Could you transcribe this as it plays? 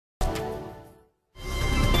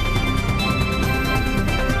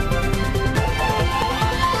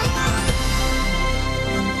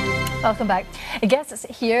Welcome back. Guests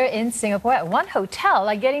here in Singapore at one hotel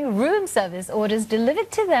are getting room service orders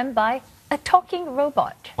delivered to them by a talking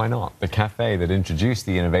robot. Why not? The cafe that introduced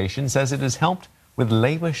the innovation says it has helped with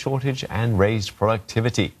labour shortage and raised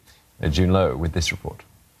productivity. June Low with this report.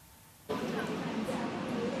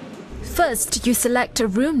 First, you select a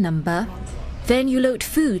room number. Then you load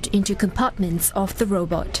food into compartments of the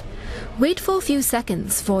robot. Wait for a few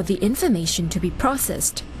seconds for the information to be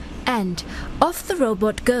processed. And off the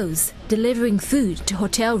robot goes, delivering food to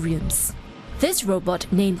hotel rooms. This robot,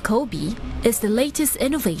 named Kobe, is the latest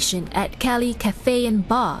innovation at Cali Cafe and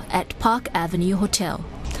Bar at Park Avenue Hotel.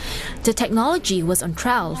 The technology was on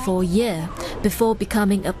trial for a year before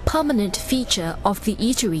becoming a permanent feature of the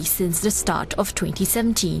eatery since the start of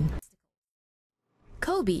 2017.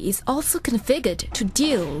 Kobe is also configured to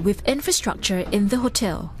deal with infrastructure in the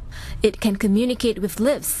hotel. It can communicate with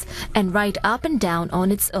lifts and ride up and down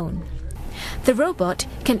on its own. The robot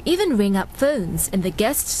can even ring up phones in the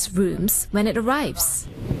guests' rooms when it arrives.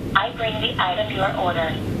 I bring the item you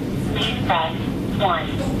ordered. Please press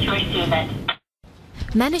 1 to receive it.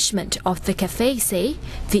 Management of the cafe say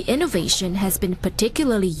the innovation has been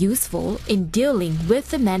particularly useful in dealing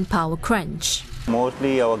with the manpower crunch.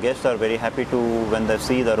 Mostly our guests are very happy when they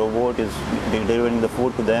see the robot is delivering the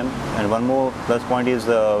food to them. And one more plus point is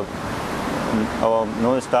our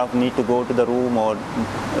no staff need to go to the room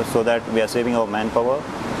so that we are saving our manpower.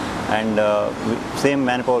 And same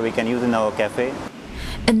manpower we can use in our cafe.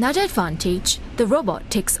 Another advantage, the robot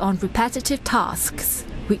takes on repetitive tasks,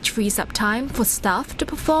 which frees up time for staff to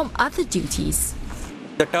perform other duties.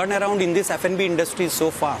 The turnaround in this F&B industry is so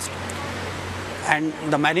fast. And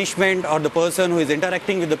the management or the person who is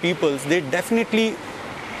interacting with the people, they definitely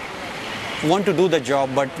want to do the job,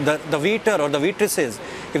 but the waiter or the waitresses,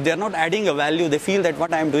 if they are not adding a value, they feel that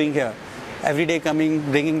what I am doing here, every day coming,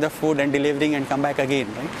 bringing the food and delivering and come back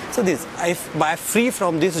again. Right? So by free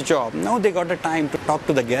from this job, now they got the time to talk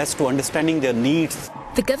to the guests, to understanding their needs.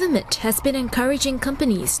 The government has been encouraging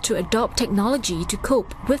companies to adopt technology to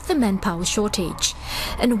cope with the manpower shortage.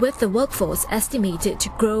 And with the workforce estimated to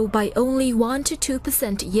grow by only 1 to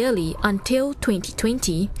 2% yearly until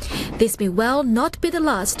 2020, this may well not be the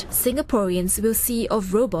last Singaporeans will see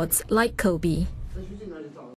of robots like Kobe.